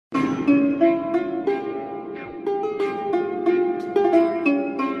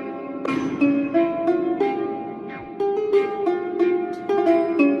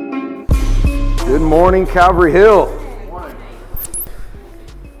morning, Calvary Hill.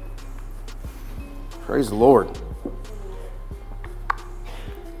 Praise the Lord.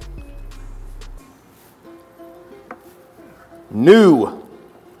 New.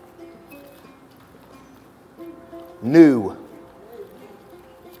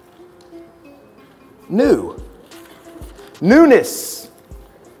 Newness.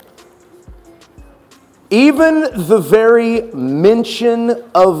 Even the very mention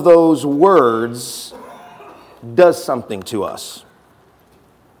of those words does something to us.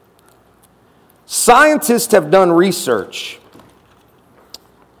 Scientists have done research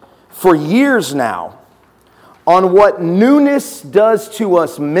for years now on what newness does to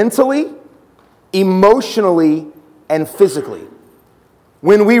us mentally, emotionally, and physically.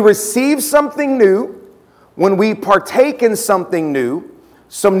 When we receive something new, when we partake in something new,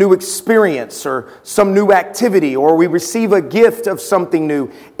 some new experience or some new activity, or we receive a gift of something new,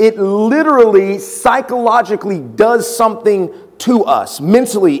 it literally, psychologically does something to us,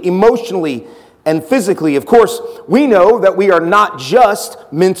 mentally, emotionally, and physically. Of course, we know that we are not just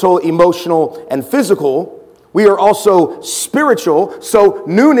mental, emotional, and physical. We are also spiritual, so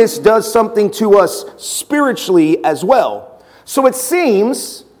newness does something to us spiritually as well. So it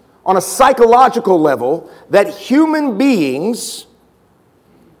seems, on a psychological level, that human beings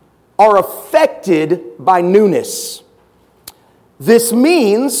are affected by newness. This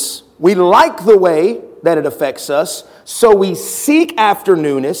means we like the way that it affects us, so we seek after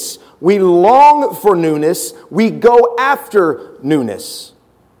newness, we long for newness, we go after newness.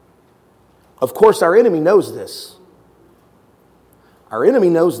 Of course, our enemy knows this. Our enemy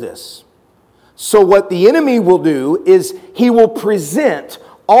knows this. So what the enemy will do is he will present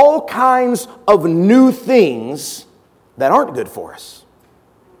all kinds of new things that aren't good for us.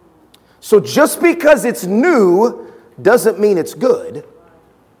 So just because it's new doesn't mean it's good.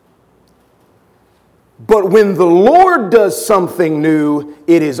 But when the Lord does something new,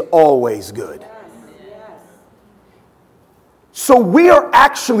 it is always good. So we are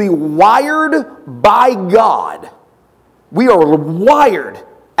actually wired by God. We are wired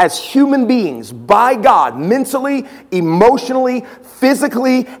as human beings by God, mentally, emotionally,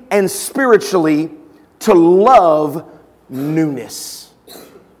 physically, and spiritually, to love newness.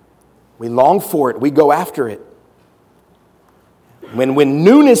 We long for it. We go after it. When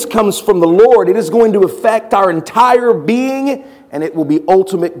newness comes from the Lord, it is going to affect our entire being, and it will be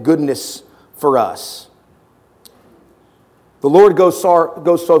ultimate goodness for us. The Lord goes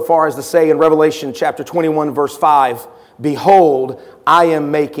so far as to say in Revelation chapter 21, verse 5, "Behold, I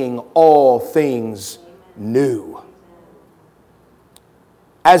am making all things new."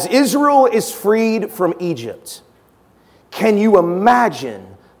 As Israel is freed from Egypt, can you imagine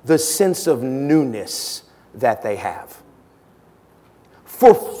the sense of newness that they have?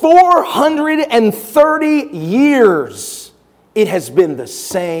 For 430 years, it has been the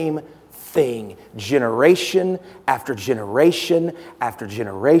same thing, generation after generation after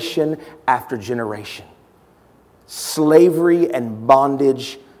generation after generation. Slavery and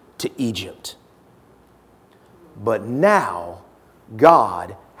bondage to Egypt. But now,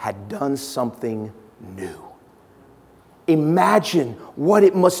 God had done something new. Imagine what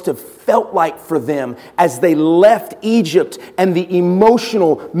it must have felt like for them as they left Egypt and the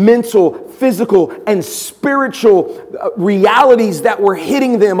emotional, mental, physical, and spiritual realities that were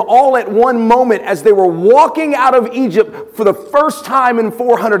hitting them all at one moment as they were walking out of Egypt for the first time in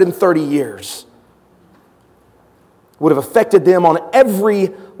 430 years. Would have affected them on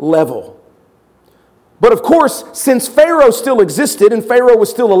every level. But of course, since Pharaoh still existed and Pharaoh was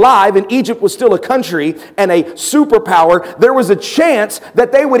still alive and Egypt was still a country and a superpower, there was a chance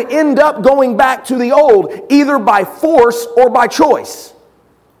that they would end up going back to the old, either by force or by choice.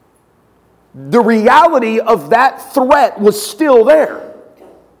 The reality of that threat was still there.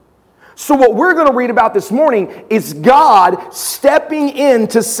 So what we're going to read about this morning is God stepping in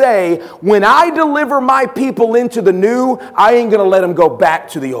to say, when I deliver my people into the new, I ain't going to let them go back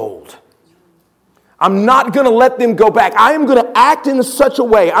to the old. I'm not going to let them go back. I am going to act in such a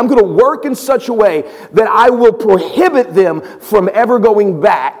way, I'm going to work in such a way that I will prohibit them from ever going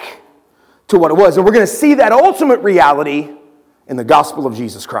back to what it was. And we're going to see that ultimate reality in the gospel of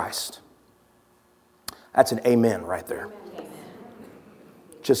Jesus Christ. That's an amen right there.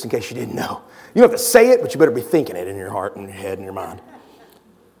 Just in case you didn't know. You don't have to say it, but you better be thinking it in your heart and your head and your mind.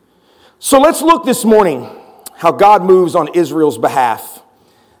 So let's look this morning how God moves on Israel's behalf.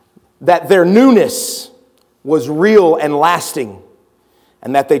 That their newness was real and lasting,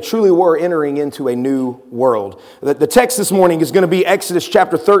 and that they truly were entering into a new world. The text this morning is going to be Exodus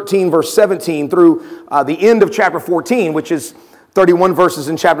chapter 13, verse 17 through the end of chapter 14, which is 31 verses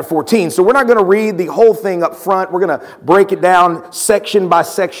in chapter 14. So we're not going to read the whole thing up front. We're going to break it down section by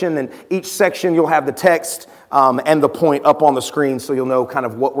section, and each section you'll have the text and the point up on the screen so you'll know kind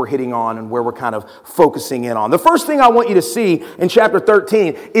of what we're hitting on and where we're kind of focusing in on. The first thing I want you to see in chapter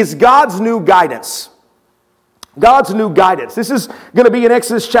 13 is God's new guidance. God's new guidance. This is going to be in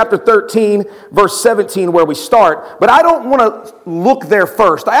Exodus chapter 13, verse 17, where we start. But I don't want to look there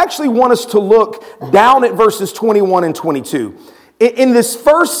first. I actually want us to look down at verses 21 and 22. In this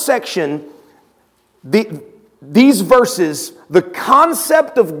first section, these verses, the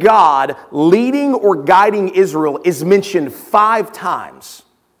concept of God leading or guiding Israel is mentioned 5 times.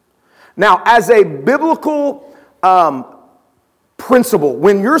 Now, as a biblical principle,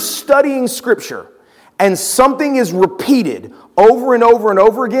 when you're studying Scripture and something is repeated over and over and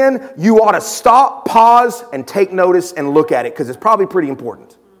over again, you ought to stop, pause, and take notice and look at it because it's probably pretty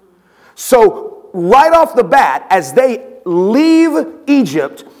important. So, right off the bat, as they leave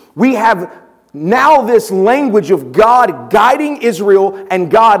Egypt, we have now this language of God guiding Israel and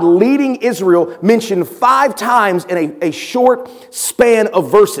God leading Israel mentioned 5 times in a short span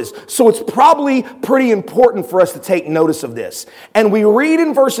of verses. So it's probably pretty important for us to take notice of this. And we read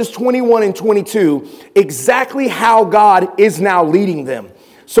in verses 21 and 22 exactly how God is now leading them.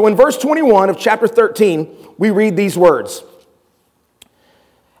 So in verse 21 of chapter 13, we read these words.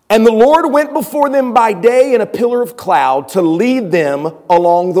 And the Lord went before them by day in a pillar of cloud to lead them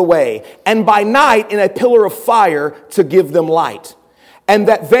along the way, and by night in a pillar of fire to give them light, and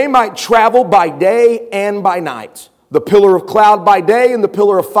that they might travel by day and by night. The pillar of cloud by day and the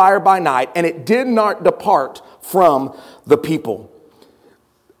pillar of fire by night, and it did not depart from the people.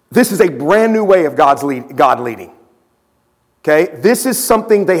 This is a brand new way of God leading. Okay? This is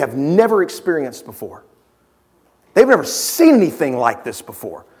something they have never experienced before. They've never seen anything like this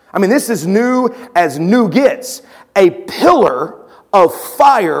before. I mean, this is new as new gets. A pillar of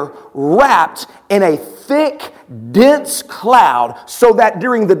fire wrapped in a thick, dense cloud so that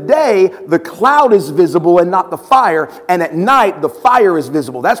during the day, the cloud is visible and not the fire, and at night, the fire is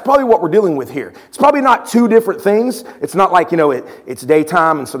visible. That's probably what we're dealing with here. It's probably not 2 different things. It's not like, it's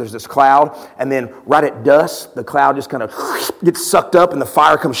daytime, and so there's this cloud, and then right at dusk, the cloud just kind of gets sucked up, and the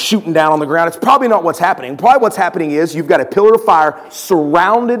fire comes shooting down on the ground. It's probably not what's happening. Probably what's happening is you've got a pillar of fire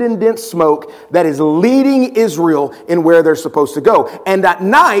surrounded in dense smoke that is leading Israel in where they're supposed to go. And at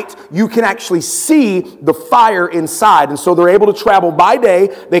night, you can actually see the fire inside. And so they're able to travel by day.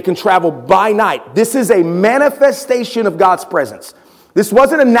 They can travel by night. This is a manifestation of God's presence. This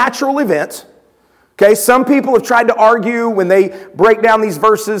wasn't a natural event. Okay, some people have tried to argue when they break down these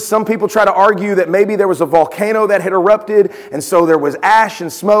verses, some people try to argue that maybe there was a volcano that had erupted and so there was ash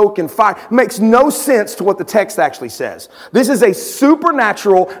and smoke and fire. It makes no sense to what the text actually says. This is a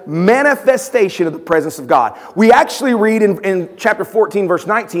supernatural manifestation of the presence of God. We actually read in chapter 14, verse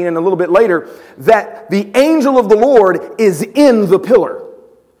 19, and a little bit later, that the angel of the Lord is in the pillar.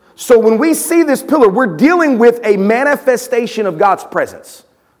 So when we see this pillar, we're dealing with a manifestation of God's presence.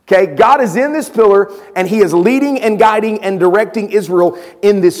 Okay, God is in this pillar, and He is leading and guiding and directing Israel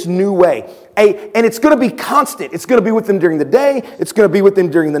in this new way. And it's going to be constant. It's going to be with them during the day. It's going to be with them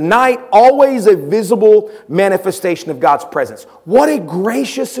during the night. Always a visible manifestation of God's presence. What a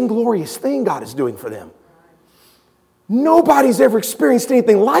gracious and glorious thing God is doing for them. Nobody's ever experienced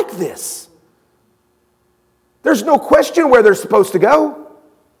anything like this. There's no question where they're supposed to go.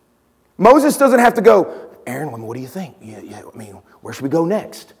 Moses doesn't have to go, Aaron, what do you think? Where should we go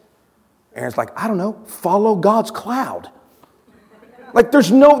next? Aaron's like, I don't know, follow God's cloud. Like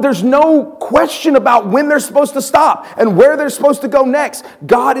there's no question about when they're supposed to stop and where they're supposed to go next.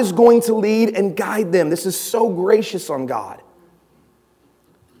 God is going to lead and guide them. This is so gracious on God.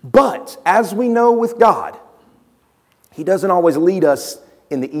 But as we know with God, He doesn't always lead us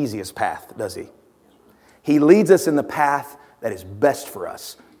in the easiest path, does He? He leads us in the path that is best for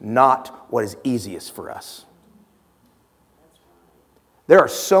us, not what is easiest for us. There are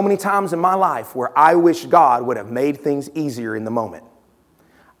so many times in my life where I wish God would have made things easier in the moment.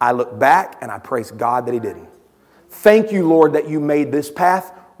 I look back and I praise God that He didn't. Thank you, Lord, that you made this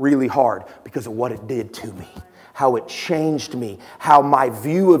path really hard because of what it did to me, how it changed me, how my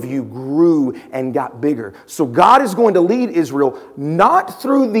view of you grew and got bigger. So God is going to lead Israel not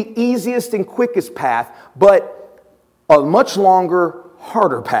through the easiest and quickest path, but a much longer,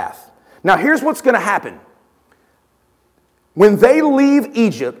 harder path. Now, here's what's going to happen. When they leave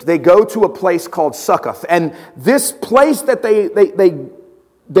Egypt, they go to a place called Succoth. And this place that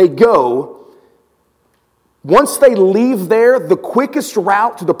they go, once they leave there, the quickest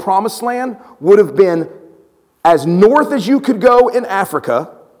route to the promised land would have been as north as you could go in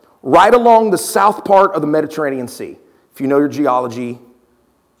Africa, right along the south part of the Mediterranean Sea. If you know your geography,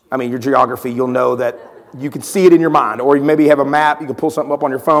 you'll know that you can see it in your mind. Or you maybe have a map, you can pull something up on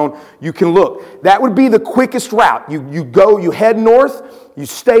your phone, you can look. That would be the quickest route. You head north, you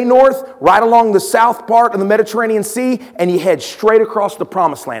stay north, right along the south part of the Mediterranean Sea, and you head straight across the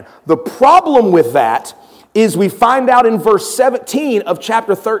Promised Land. The problem with that is we find out in verse 17 of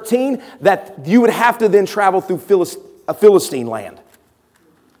chapter 13 that you would have to then travel through a Philistine land.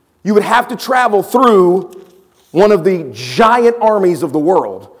 You would have to travel through one of the giant armies of the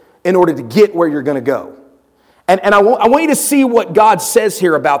world in order to get where you're going to go. And I want you to see what God says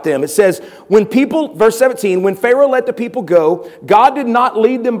here about them. It says, verse 17, when Pharaoh let the people go, God did not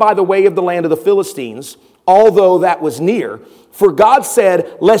lead them by the way of the land of the Philistines, although that was near. For God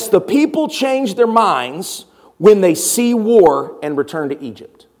said, lest the people change their minds when they see war and return to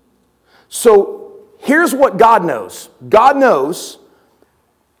Egypt. So here's what God knows. God knows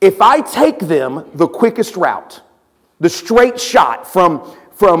if I take them the quickest route, the straight shot from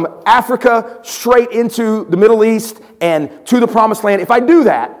Africa straight into the Middle East and to the Promised Land, if I do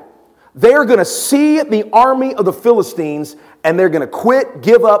that, they're going to see the army of the Philistines and they're going to quit,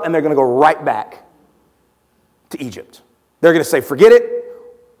 give up, and they're going to go right back to Egypt. They're going to say, forget it.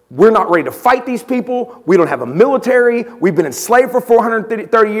 We're not ready to fight these people. We don't have a military. We've been enslaved for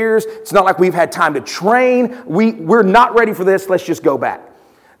 430 years. It's not like we've had time to train. We're not ready for this. Let's just go back.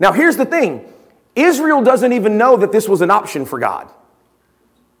 Now, here's the thing. Israel doesn't even know that this was an option for God.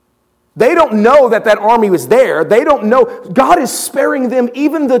 They don't know that army was there. They don't know. God is sparing them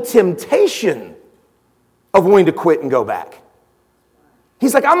even the temptation of wanting to quit and go back.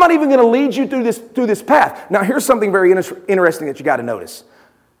 He's like, I'm not even going to lead you through this path. Now, here's something very interesting that you got to notice.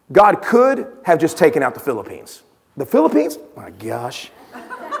 God could have just taken out the Philippines. The Philippines? My gosh.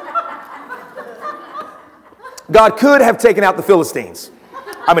 God could have taken out the Philistines.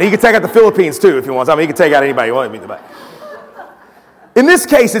 He could take out the Philippines too if he wants. He could take out anybody he wanted. But in this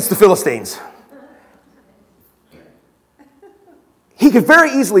case, it's the Philistines. He could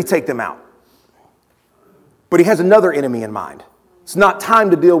very easily take them out. But he has another enemy in mind. It's not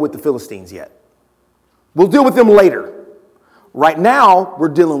time to deal with the Philistines yet. We'll deal with them later. Right now, we're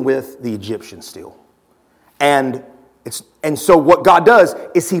dealing with the Egyptians still. And so what God does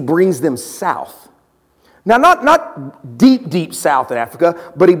is he brings them south. Now, not deep south in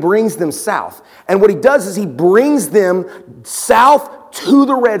Africa, but he brings them south. And what he does is he brings them south to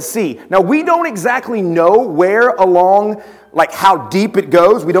the Red Sea. Now, we don't exactly know where along, like how deep it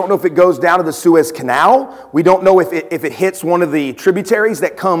goes. We don't know if it goes down to the Suez Canal. We don't know if it hits one of the tributaries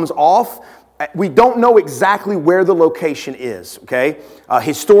that comes off. We don't know exactly where the location is, okay?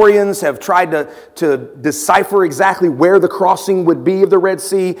 Historians have tried to decipher exactly where the crossing would be of the Red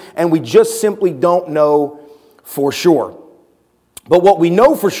Sea, and we just simply don't know for sure. But what we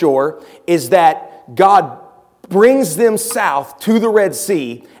know for sure is that God brings them south to the Red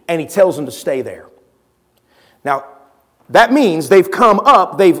Sea, and he tells them to stay there. Now, that means they've come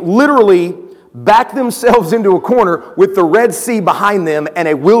up, they've literally back themselves into a corner with the Red Sea behind them and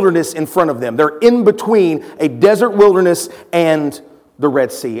a wilderness in front of them. They're in between a desert wilderness and the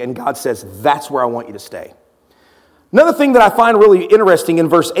Red Sea. And God says, that's where I want you to stay. Another thing that I find really interesting in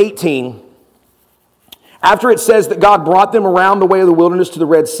verse 18, after it says that God brought them around the way of the wilderness to the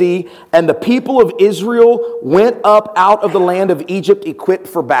Red Sea, and the people of Israel went up out of the land of Egypt equipped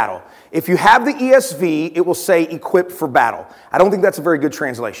for battle. If you have the ESV, it will say equipped for battle. I don't think that's a very good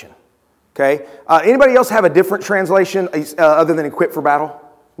translation. Okay. Anybody else have a different translation other than equipped for battle?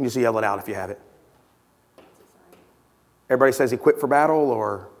 You can just yell it out if you have it. Everybody says equipped for battle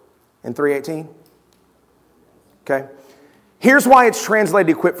or in 3:18? Okay. Here's why it's translated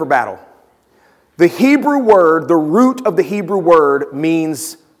equipped for battle. The Hebrew word, the root of the Hebrew word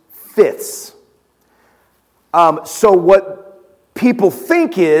means fifths. So what people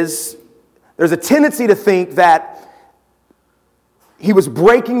think is, there's a tendency to think that he was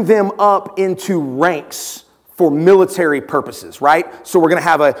breaking them up into ranks for military purposes, right? So we're going to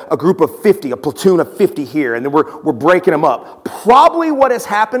have a group of 50, a platoon of 50 here, and then we're breaking them up. Probably what has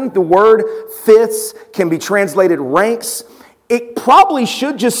happened, the word fifths can be translated ranks. It probably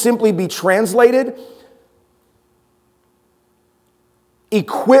should just simply be translated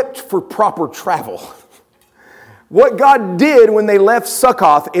equipped for proper travel. What God did when they left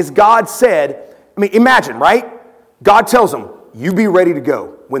Succoth is God said, imagine, right? God tells them, you be ready to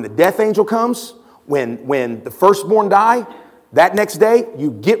go. When the death angel comes, when the firstborn die, that next day,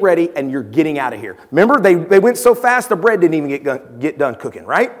 you get ready and you're getting out of here. Remember, they went so fast, the bread didn't even get done cooking,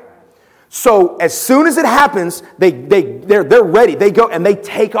 right? So as soon as it happens, they're ready. They go and they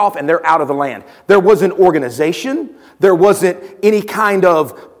take off and they're out of the land. There wasn't organization. There wasn't any kind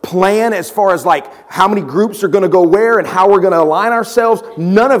of plan as far as like how many groups are going to go where and how we're going to align ourselves.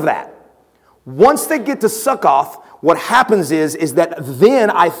 None of that. Once they get to Sukkoth, what happens is that then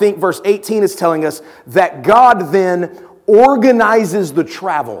I think verse 18 is telling us that God then organizes the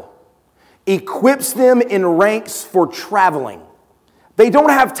travel, equips them in ranks for traveling. They don't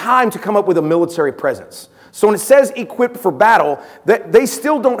have time to come up with a military presence. So when it says equipped for battle, that they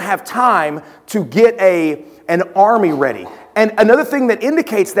still don't have time to get an army ready. And another thing that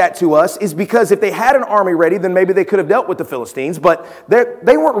indicates that to us is because if they had an army ready, then maybe they could have dealt with the Philistines, but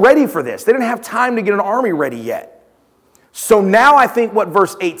they weren't ready for this. They didn't have time to get an army ready yet. So now I think what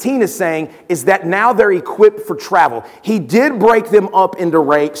verse 18 is saying is that now they're equipped for travel. He did break them up into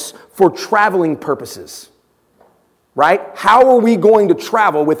ranks for traveling purposes, right? How are we going to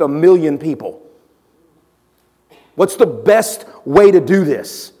travel with 1 million people? What's the best way to do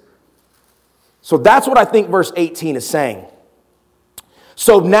this? So that's what I think verse 18 is saying.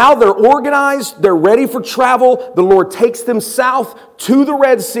 So now they're organized, they're ready for travel. The Lord takes them south to the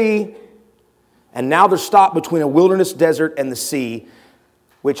Red Sea, and now they're stopped between a wilderness desert and the sea,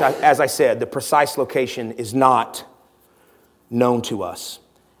 which, as I said, the precise location is not known to us.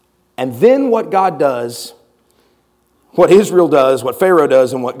 And then what God does, what Israel does, what Pharaoh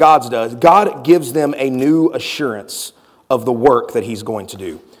does, and what God does, God gives them a new assurance of the work that he's going to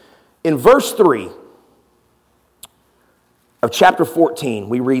do. In verse 3 of chapter 14,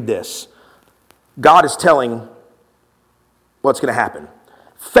 we read this. God is telling what's going to happen.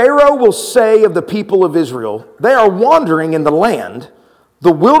 Pharaoh will say of the people of Israel, they are wandering in the land.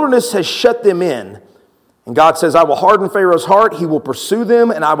 The wilderness has shut them in. And God says, I will harden Pharaoh's heart. He will pursue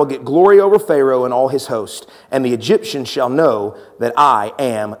them, and I will get glory over Pharaoh and all his host. And the Egyptians shall know that I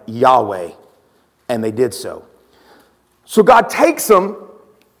am Yahweh. And they did so. So God takes them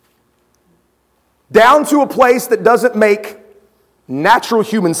down to a place that doesn't make natural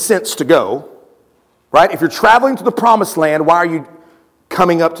human sense to go, right? If you're traveling to the promised land, why are you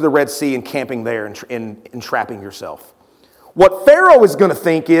coming up to the Red Sea and camping there and entrapping yourself? What Pharaoh is going to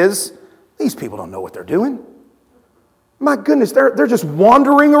think is, these people don't know what they're doing. My goodness, they're just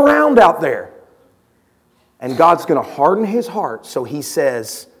wandering around out there. And God's going to harden his heart, so he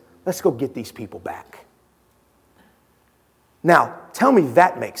says, let's go get these people back. Now, tell me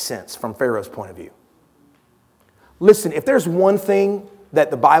that makes sense from Pharaoh's point of view. Listen, if there's one thing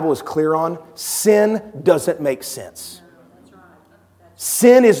that the Bible is clear on, sin doesn't make sense.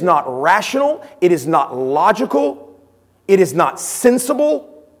 Sin is not rational. It is not logical. It is not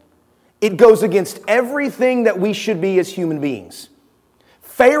sensible. It goes against everything that we should be as human beings.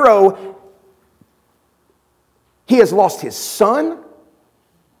 Pharaoh, he has lost his son,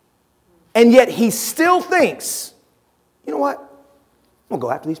 and yet he still thinks, you know what? I'm going to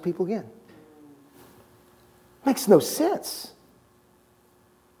go after these people again. Makes no sense.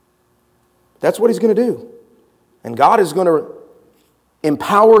 That's what he's going to do. And God is going to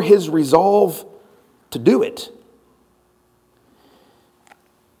empower his resolve to do it.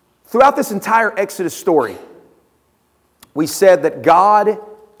 Throughout this entire Exodus story, we said that God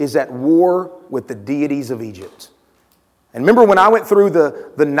is at war with the deities of Egypt. And remember when I went through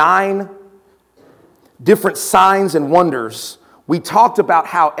the 9 different signs and wonders, we talked about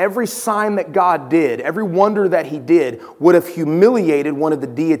how every sign that God did, every wonder that he did, would have humiliated one of the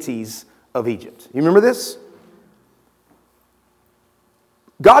deities of Egypt. You remember this?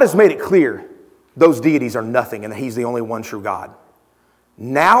 God has made it clear those deities are nothing and that he's the only one true God.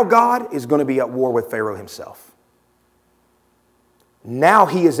 Now God is going to be at war with Pharaoh himself. Now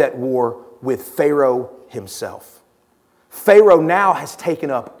he is at war with Pharaoh himself. Pharaoh now has taken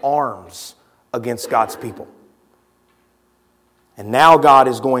up arms against God's people. And now God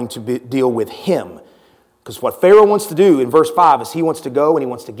is going to deal with him. Because what Pharaoh wants to do in verse 5 is he wants to go and he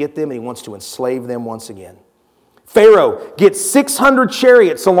wants to get them and he wants to enslave them once again. Pharaoh gets 600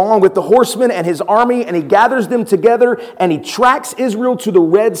 chariots along with the horsemen and his army, and he gathers them together and he tracks Israel to the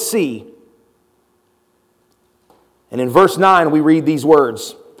Red Sea. And in verse 9 we read these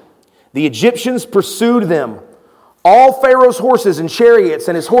words. The Egyptians pursued them, all Pharaoh's horses and chariots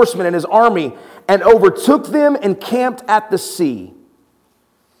and his horsemen and his army, and overtook them and camped at the sea.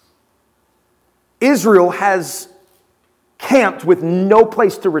 Israel has camped with no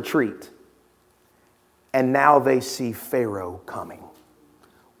place to retreat. And now they see Pharaoh coming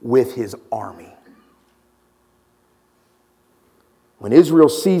with his army. When Israel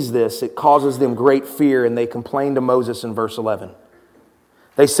sees this, it causes them great fear, and they complain to Moses in verse 11.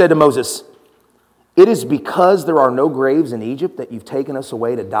 They said to Moses, "It is because there are no graves in Egypt that you've taken us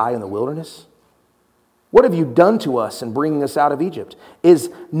away to die in the wilderness?" What have you done to us in bringing us out of Egypt?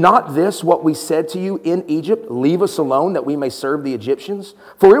 Is not this what we said to you in Egypt? Leave us alone that we may serve the Egyptians?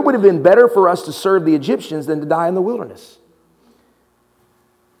 For it would have been better for us to serve the Egyptians than to die in the wilderness.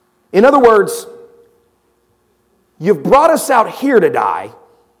 In other words, you've brought us out here to die.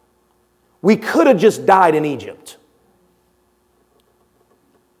 We could have just died in Egypt.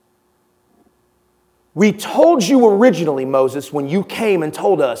 We told you originally, Moses, when you came and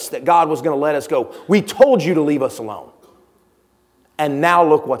told us that God was going to let us go, we told you to leave us alone. And now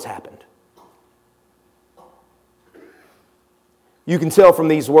look what's happened. You can tell from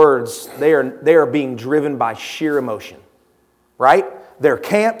these words, they are being driven by sheer emotion, right? They're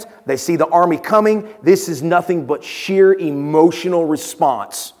camped. They see the army coming. This is nothing but sheer emotional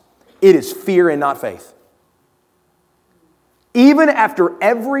response. It is fear and not faith. Even after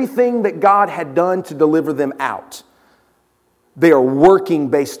everything that God had done to deliver them out, they are working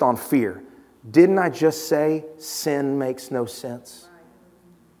based on fear. Didn't I just say sin makes no sense?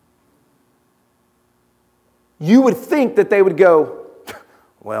 You would think that they would go,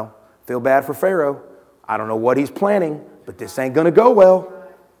 well, feel bad for Pharaoh. I don't know what he's planning, but this ain't going to go well.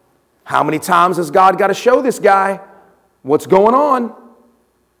 How many times has God got to show this guy what's going on?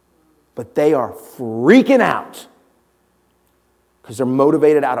 But they are freaking out because they're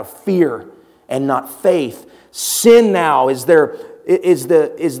motivated out of fear and not faith. Sin now is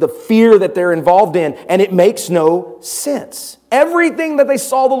the fear that they're involved in, and it makes no sense. Everything that they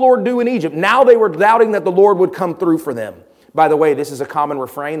saw the Lord do in Egypt, now they were doubting that the Lord would come through for them. By the way, this is a common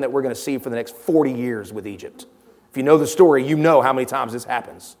refrain that we're going to see for the next 40 years with Egypt. If you know the story, you know how many times this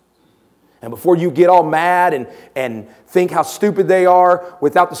happens. And before you get all mad and think how stupid they are,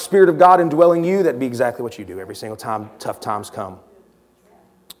 without the Spirit of God indwelling you, that'd be exactly what you do every single time tough times come.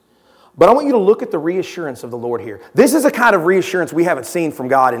 But I want you to look at the reassurance of the Lord here. This is a kind of reassurance we haven't seen from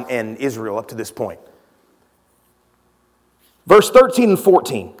God and Israel up to this point. Verse 13 and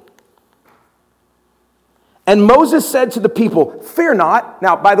 14. And Moses said to the people, fear not.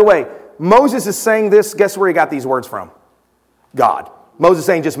 Now, by the way, Moses is saying this. Guess where he got these words from? God. Moses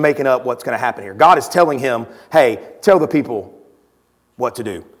ain't just making up what's going to happen here. God is telling him, hey, tell the people what to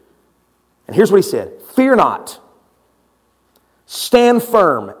do. And here's what he said. Fear not. Stand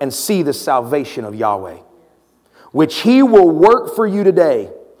firm and see the salvation of Yahweh, which he will work for you today.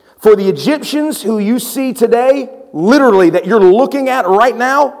 For the Egyptians who you see today, literally that you're looking at right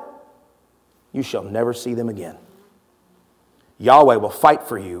now, you shall never see them again. Yahweh will fight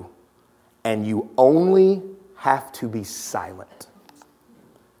for you, and you only have to be silent.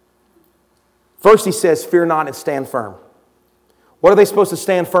 First he says, fear not and stand firm. What are they supposed to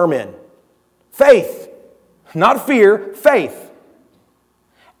stand firm in? Faith. Not fear, faith.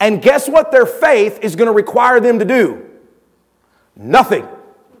 And guess what their faith is going to require them to do? Nothing.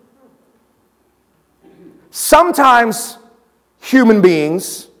 Sometimes human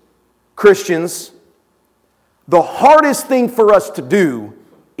beings, Christians, the hardest thing for us to do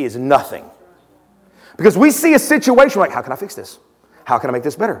is nothing. Because we see a situation like, how can I fix this? How can I make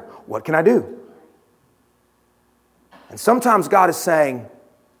this better? What can I do? And sometimes God is saying,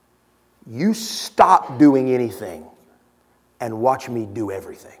 you stop doing anything and watch me do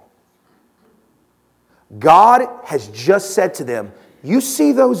everything. God has just said to them, you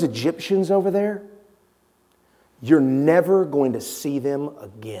see those Egyptians over there? You're never going to see them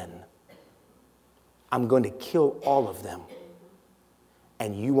again. I'm going to kill all of them,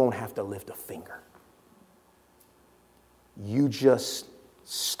 and you won't have to lift a finger. You just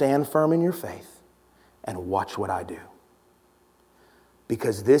stand firm in your faith and watch what I do.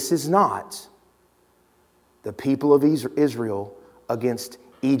 Because this is not the people of Israel against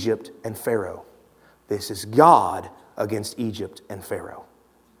Egypt and Pharaoh. This is God against Egypt and Pharaoh.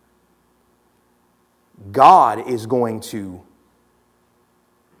 God is going to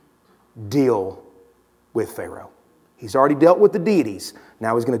deal with Pharaoh. He's already dealt with the deities.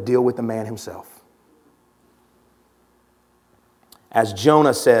 Now he's going to deal with the man himself. As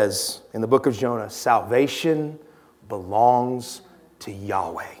Jonah says in the book of Jonah, salvation belongs to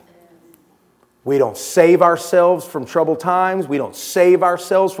Yahweh. We don't save ourselves from troubled times. We don't save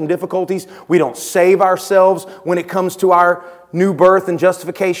ourselves from difficulties. We don't save ourselves when it comes to our new birth and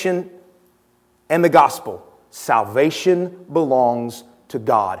justification and the gospel. Salvation belongs to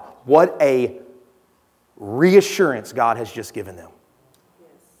God. What a reassurance God has just given them.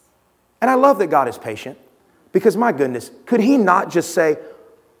 And I love that God is patient because, my goodness, could he not just say,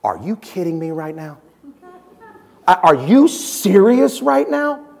 are you kidding me right now? Are you serious right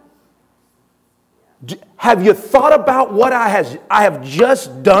now? Have you thought about what I have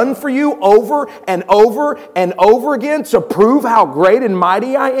just done for you over and over and over again to prove how great and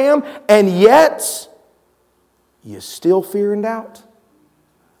mighty I am? And yet, You still fear and doubt?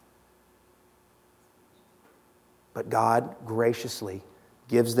 But God graciously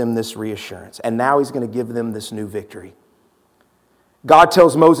gives them this reassurance. And now he's going to give them this new victory. God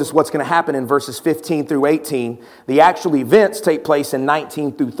tells Moses what's going to happen in verses 15 through 18. The actual events take place in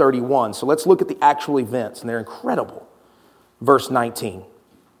 19 through 31. So let's look at the actual events, and they're incredible. Verse 19.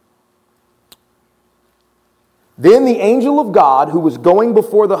 Then the angel of God, who was going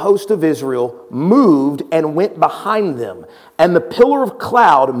before the host of Israel, moved and went behind them. And the pillar of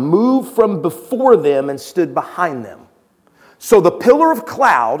cloud moved from before them and stood behind them. So the pillar of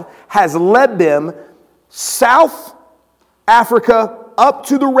cloud has led them south Africa up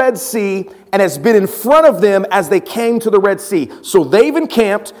to the Red Sea and has been in front of them as they came to the Red Sea. So they've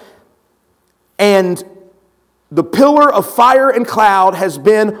encamped, and the pillar of fire and cloud has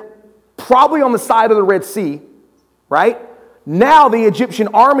been probably on the side of the Red Sea, right? Now the Egyptian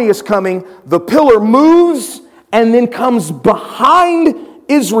army is coming. The pillar moves and then comes behind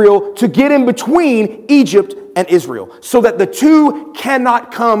Israel to get in between Egypt and Israel so that the two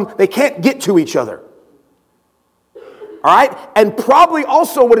cannot come, they can't get to each other. All right? And probably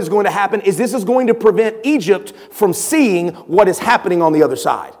also what is going to happen is this is going to prevent Egypt from seeing what is happening on the other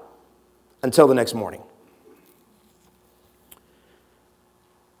side until the next morning.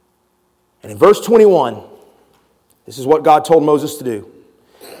 And in verse 21, this is what God told Moses to do.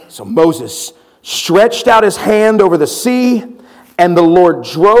 So Moses stretched out his hand over the sea, and the Lord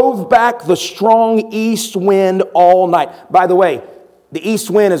drove back the strong east wind all night. By the way, the east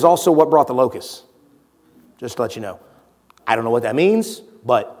wind is also what brought the locusts. Just to let you know. I don't know what that means,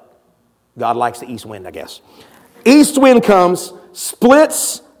 but God likes the east wind, I guess. East wind comes,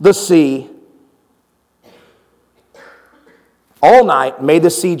 splits the sea all night, made the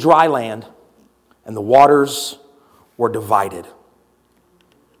sea dry land, and the waters were divided.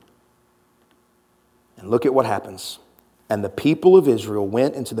 And look at what happens. And the people of Israel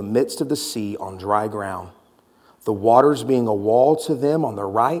went into the midst of the sea on dry ground, the waters being a wall to them on their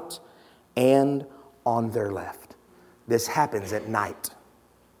right and on their left. This happens at night.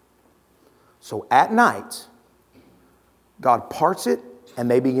 So at night, God parts it and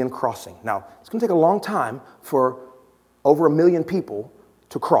they begin crossing. Now, it's going to take a long time for over 1 million people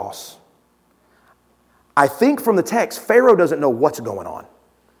to cross. I think from the text, Pharaoh doesn't know what's going on.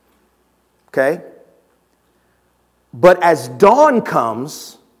 Okay? But as dawn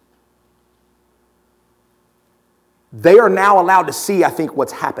comes, they are now allowed to see, I think,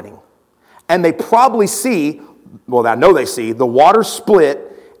 what's happening. And they probably see, well, I know they see, the water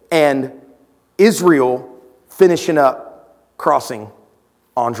split and Israel finishing up crossing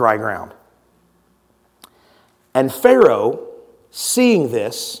on dry ground. And Pharaoh, seeing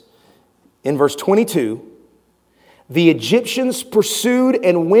this, in verse 22, the Egyptians pursued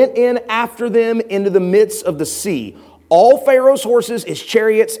and went in after them into the midst of the sea, all Pharaoh's horses, his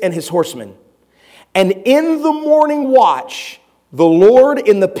chariots, and his horsemen. And in the morning watch, the Lord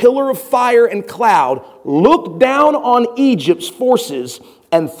in the pillar of fire and cloud looked down on Egypt's forces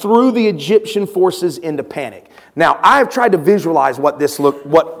and threw the Egyptian forces into panic. Now, I have tried to visualize what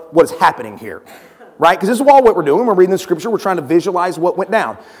is happening here, right? Because this is all what we're doing. We're reading the scripture. We're trying to visualize what went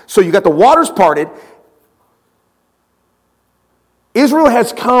down. So you got the waters parted. Israel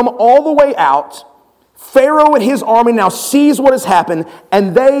has come all the way out. Pharaoh and his army now sees what has happened,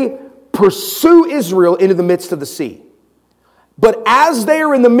 and they pursue Israel into the midst of the sea. But as they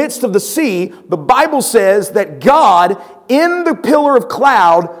are in the midst of the sea, the Bible says that God, in the pillar of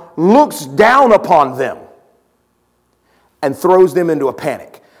cloud, looks down upon them and throws them into a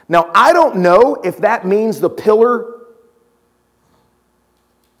panic. Now, I don't know if that means the pillar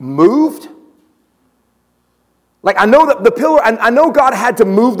moved. Like, I know that the pillar, I know God had to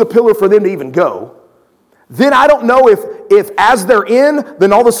move the pillar for them to even go. Then I don't know if as they're in,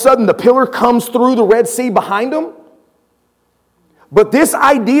 then all of a sudden the pillar comes through the Red Sea behind them. But this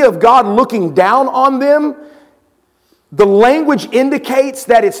idea of God looking down on them, the language indicates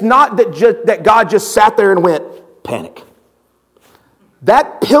that it's not that God just sat there and went, panic.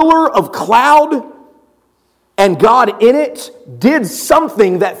 That pillar of cloud and God in it did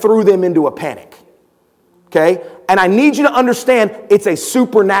something that threw them into a panic. Okay? And I need you to understand, it's a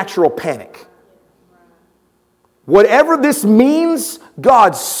supernatural panic. Whatever this means,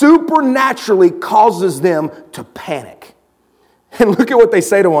 God supernaturally causes them to panic. And look at what they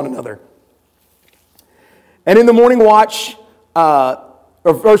say to one another. And in the morning watch,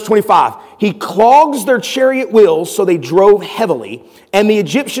 verse 25, he clogs their chariot wheels, so they drove heavily. And the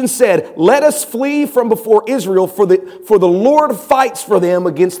Egyptians said, let us flee from before Israel, for the Lord fights for them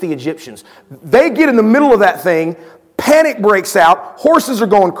against the Egyptians. They get in the middle of that thing, Panic breaks out. Horses are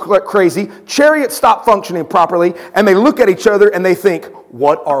going crazy. Chariots stop functioning properly. And they look at each other and they think,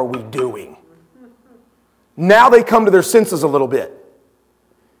 what are we doing? Now they come to their senses a little bit.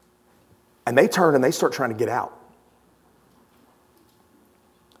 And they turn and they start trying to get out.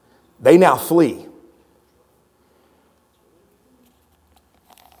 They now flee.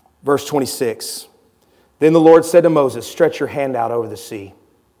 Verse 26. Then the Lord said to Moses, stretch your hand out over the sea,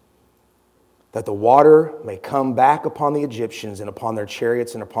 that the water may come back upon the Egyptians and upon their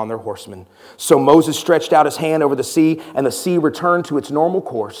chariots and upon their horsemen. So Moses stretched out his hand over the sea, and the sea returned to its normal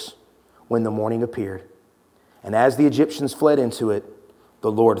course when the morning appeared. And as the Egyptians fled into it,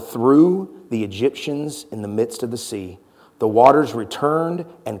 the Lord threw the Egyptians in the midst of the sea. The waters returned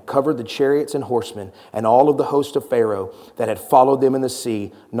and covered the chariots and horsemen, and all of the host of Pharaoh that had followed them in the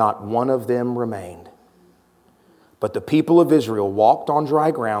sea. Not one of them remained. But the people of Israel walked on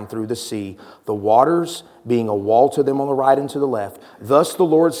dry ground through the sea, the waters being a wall to them on the right and to the left. Thus the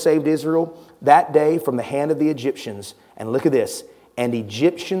Lord saved Israel that day from the hand of the Egyptians. And look at this. And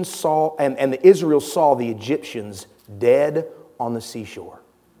Egyptians saw, and the Israel saw the Egyptians dead on the seashore.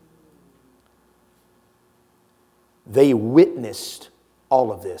 They witnessed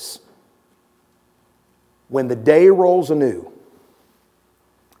all of this. When the day rolls anew,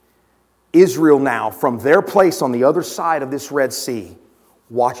 Israel now, from their place on the other side of this Red Sea,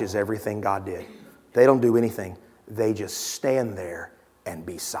 watches everything God did. They don't do anything. They just stand there and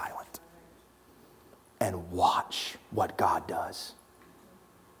be silent and watch what God does.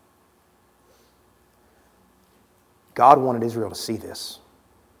 God wanted Israel to see this.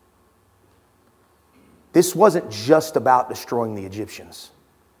 This wasn't just about destroying the Egyptians.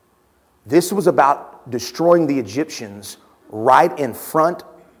 This was about destroying the Egyptians right in front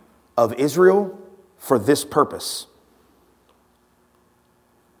of Israel for this purpose.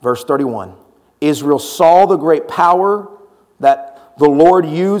 Verse 31. Israel saw the great power that the Lord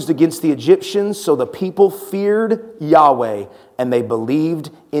used against the Egyptians, so the people feared Yahweh, and they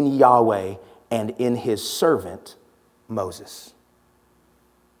believed in Yahweh and in his servant Moses.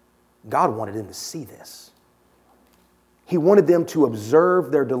 God wanted them to see this. He wanted them to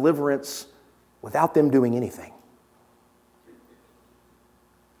observe their deliverance without them doing anything.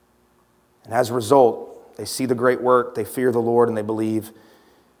 And as a result, they see the great work, they fear the Lord, and they believe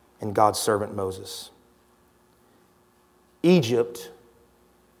in God's servant Moses. Egypt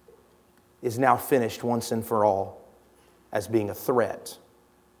is now finished once and for all as being a threat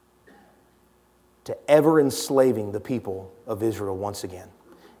to ever enslaving the people of Israel once again,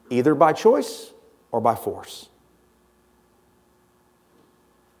 either by choice or by force.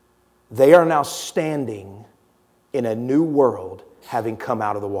 They are now standing in a new world, having come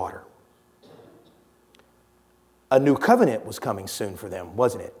out of the water. A new covenant was coming soon for them,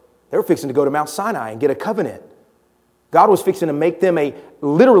 wasn't it? They were fixing to go to Mount Sinai and get a covenant. God was fixing to make them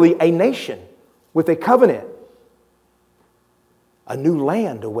literally a nation with a covenant. A new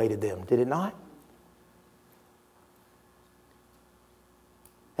land awaited them, did it not?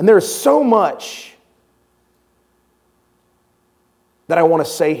 And there is so much that I want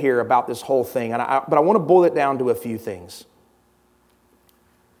to say here about this whole thing, but I want to boil it down to a few things.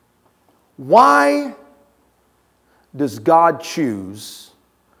 Why does God choose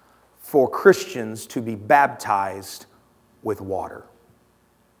for Christians to be baptized with water?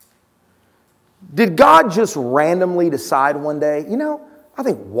 Did God just randomly decide one day, I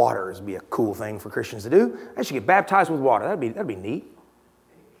think water would be a cool thing for Christians to do. I should get baptized with water. That'd be neat.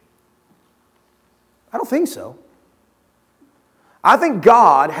 I don't think so. I think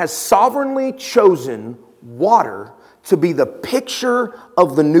God has sovereignly chosen water to be the picture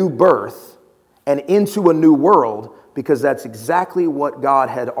of the new birth and into a new world, because that's exactly what God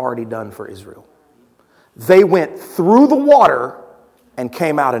had already done for Israel. They went through the water and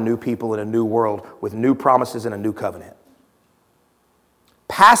came out a new people in a new world with new promises and a new covenant.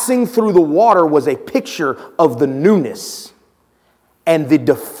 Passing through the water was a picture of the newness and the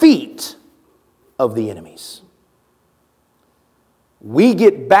defeat of the enemies. We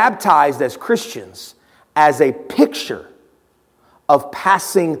get baptized as Christians as a picture of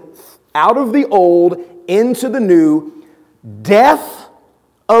passing out of the old into the new, death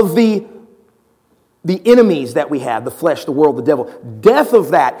of the enemies that we have, the flesh, the world, the devil, death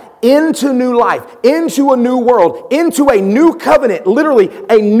of that into new life, into a new world, into a new covenant, literally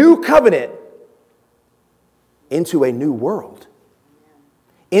a new covenant, into a new world,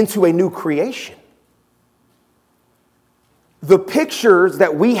 into a new creation. The pictures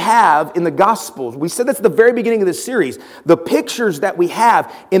that we have in the Gospels, we said that's the very beginning of this series, the pictures that we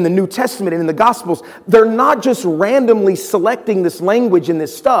have in the New Testament and in the Gospels, they're not just randomly selecting this language and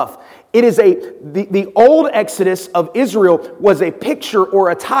this stuff. It is the old Exodus of Israel was a picture or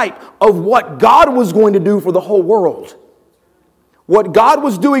a type of what God was going to do for the whole world. What God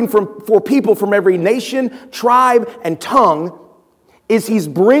was doing for people from every nation, tribe, and tongue is He's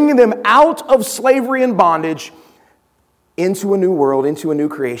bringing them out of slavery and bondage into a new world, into a new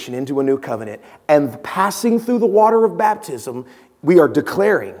creation, into a new covenant. And passing through the water of baptism, we are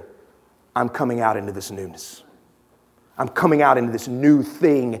declaring, I'm coming out into this newness. I'm coming out into this new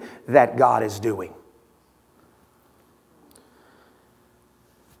thing that God is doing.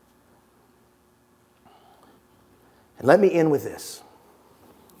 And let me end with this.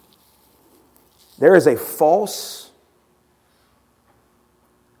 There is a false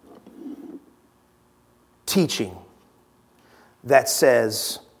teaching that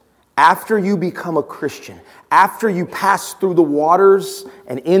says, after you become a Christian, after you pass through the waters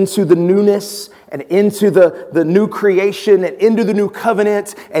and into the newness and into the new creation and into the new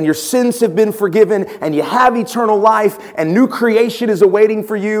covenant, and your sins have been forgiven and you have eternal life and new creation is awaiting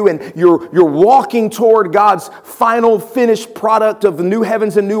for you, and you're walking toward God's final finished product of the new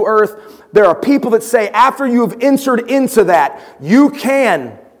heavens and new earth, there are people that say after you have entered into that, you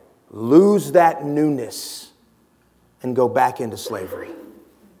can lose that newness and go back into slavery.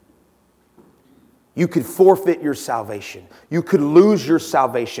 You could forfeit your salvation. You could lose your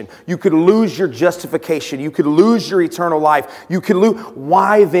salvation. You could lose your justification. You could lose your eternal life. You could lose.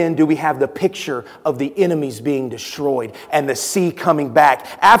 Why then do we have the picture of the enemies being destroyed and the sea coming back?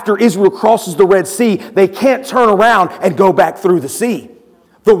 After Israel crosses the Red Sea, they can't turn around and go back through the sea.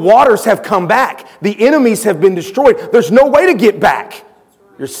 The waters have come back. The enemies have been destroyed. There's no way to get back.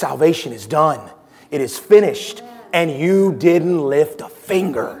 Your salvation is done. It is finished. And you didn't lift a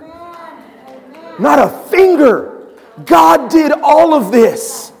finger. Not a finger. God did all of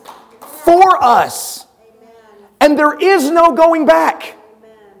this for us. And there is no going back.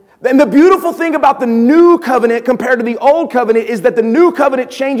 And the beautiful thing about the new covenant compared to the old covenant is that the new covenant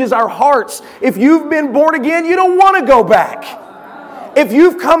changes our hearts. If you've been born again, you don't want to go back. If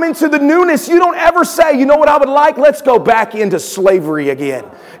you've come into the newness, you don't ever say, you know what I would like? Let's go back into slavery again,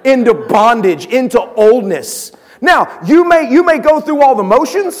 into bondage, into oldness. Now, you may go through all the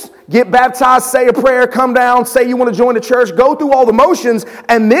motions, get baptized, say a prayer, come down, say you want to join the church, go through all the motions,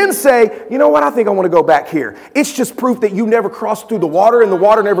 and then say, you know what, I think I want to go back here. It's just proof that you never crossed through the water and the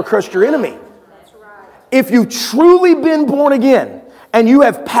water never crushed your enemy. If you've truly been born again and you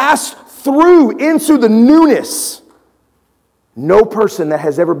have passed through into the newness, no person that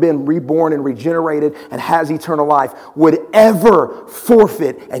has ever been reborn and regenerated and has eternal life would ever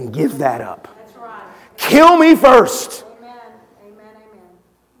forfeit and give that up. Kill me first. Amen. Amen. Amen.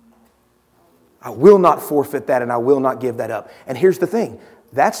 I will not forfeit that and I will not give that up. And here's the thing.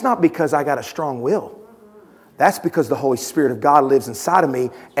 That's not because I got a strong will. That's because the Holy Spirit of God lives inside of me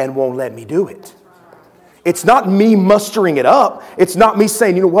and won't let me do it. It's not me mustering it up. It's not me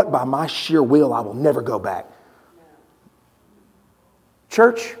saying, you know what, by my sheer will, I will never go back.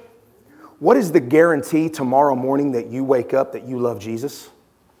 Church, what is the guarantee tomorrow morning that you wake up that you love Jesus?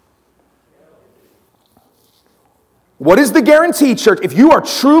 What is the guarantee, church? If you are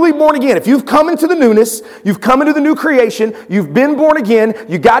truly born again, if you've come into the newness, you've come into the new creation, you've been born again,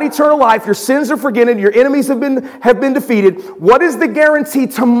 you got eternal life, your sins are forgiven, your enemies have been defeated, what is the guarantee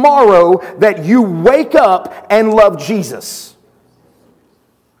tomorrow that you wake up and love Jesus?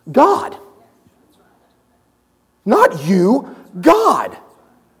 God. Not you, God.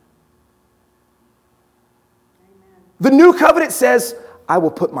 The new covenant says, I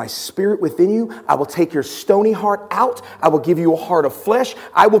will put my spirit within you. I will take your stony heart out. I will give you a heart of flesh.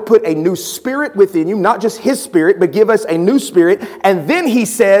 I will put a new spirit within you, not just his spirit, but give us a new spirit. And then he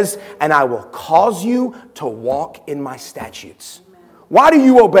says, and I will cause you to walk in my statutes. Amen. Why do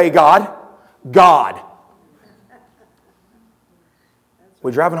you obey God? God.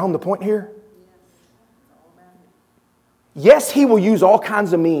 We're driving home the point here? Yes, he will use all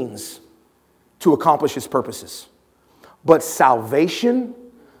kinds of means to accomplish his purposes. But salvation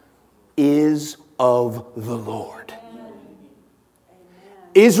is of the Lord. Amen.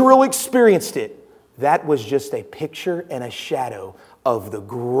 Israel experienced it. That was just a picture and a shadow of the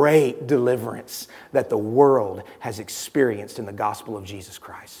great deliverance that the world has experienced in the gospel of Jesus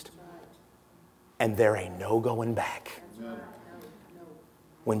Christ. And there ain't no going back.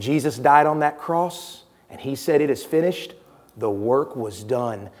 When Jesus died on that cross and he said it is finished, the work was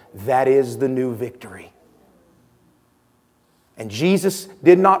done. That is the new victory. And Jesus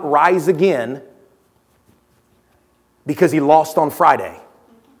did not rise again because he lost on Friday.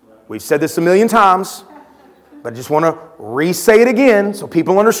 We've said this a million times, but I just want to re-say it again so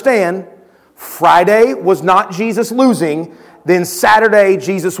people understand. Friday was not Jesus losing, then Saturday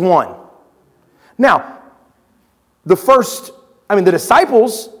Jesus won. Now, the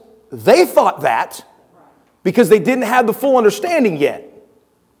disciples, they thought that because they didn't have the full understanding yet.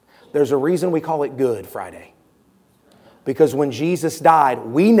 There's a reason we call it Good Friday. Because when Jesus died,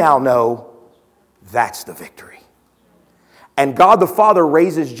 we now know that's the victory. And God the Father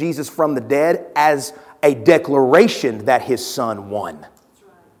raises Jesus from the dead as a declaration that his Son won.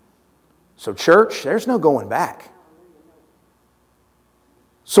 So church, there's no going back.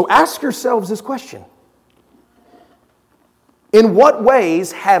 So ask yourselves this question. In what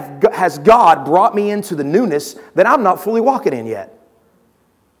ways has God brought me into the newness that I'm not fully walking in yet?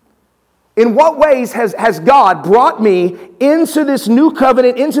 In what ways has God brought me into this new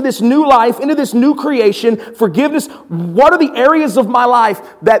covenant, into this new life, into this new creation, forgiveness? What are the areas of my life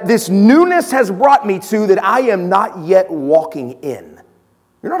that this newness has brought me to that I am not yet walking in?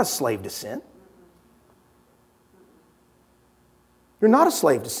 You're not a slave to sin. You're not a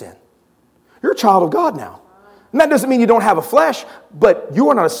slave to sin. You're a child of God now. And that doesn't mean you don't have a flesh, but you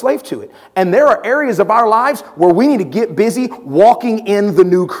are not a slave to it. And there are areas of our lives where we need to get busy walking in the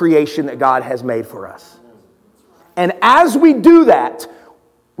new creation that God has made for us. And as we do that,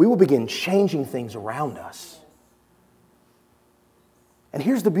 we will begin changing things around us. And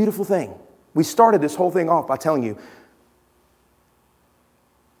here's the beautiful thing. We started this whole thing off by telling you,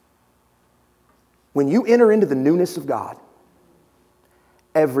 when you enter into the newness of God,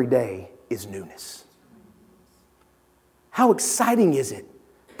 every day is newness. How exciting is it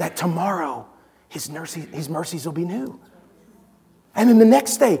that tomorrow his mercies will be new? And then the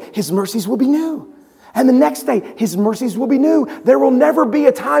next day, his mercies will be new. And the next day, his mercies will be new. There will never be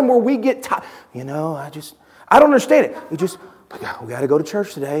a time where we get tired. I don't understand it. We got to go to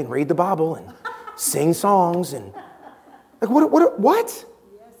church today and read the Bible and sing songs. And like, what?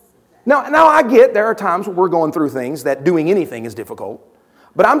 Now I get there are times where we're going through things that doing anything is difficult.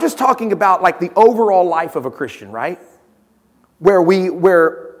 But I'm just talking about like the overall life of a Christian, right?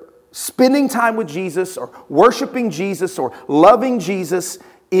 Where spending time with Jesus or worshiping Jesus or loving Jesus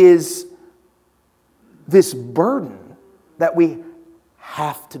is this burden that we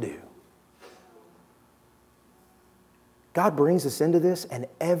have to do. God brings us into this, and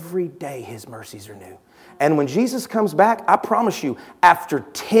every day his mercies are new. And when Jesus comes back, I promise you, after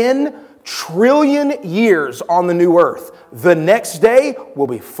 10 trillion years on the new earth, the next day will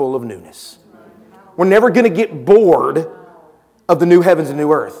be full of newness. We're never going to get bored of the new heavens and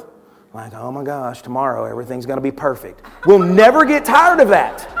new earth. Like, oh my gosh, tomorrow everything's going to be perfect. We'll never get tired of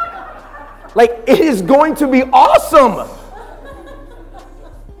that. Like, it is going to be awesome.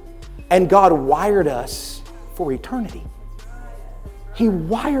 And God wired us for eternity. He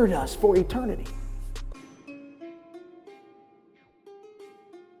wired us for eternity.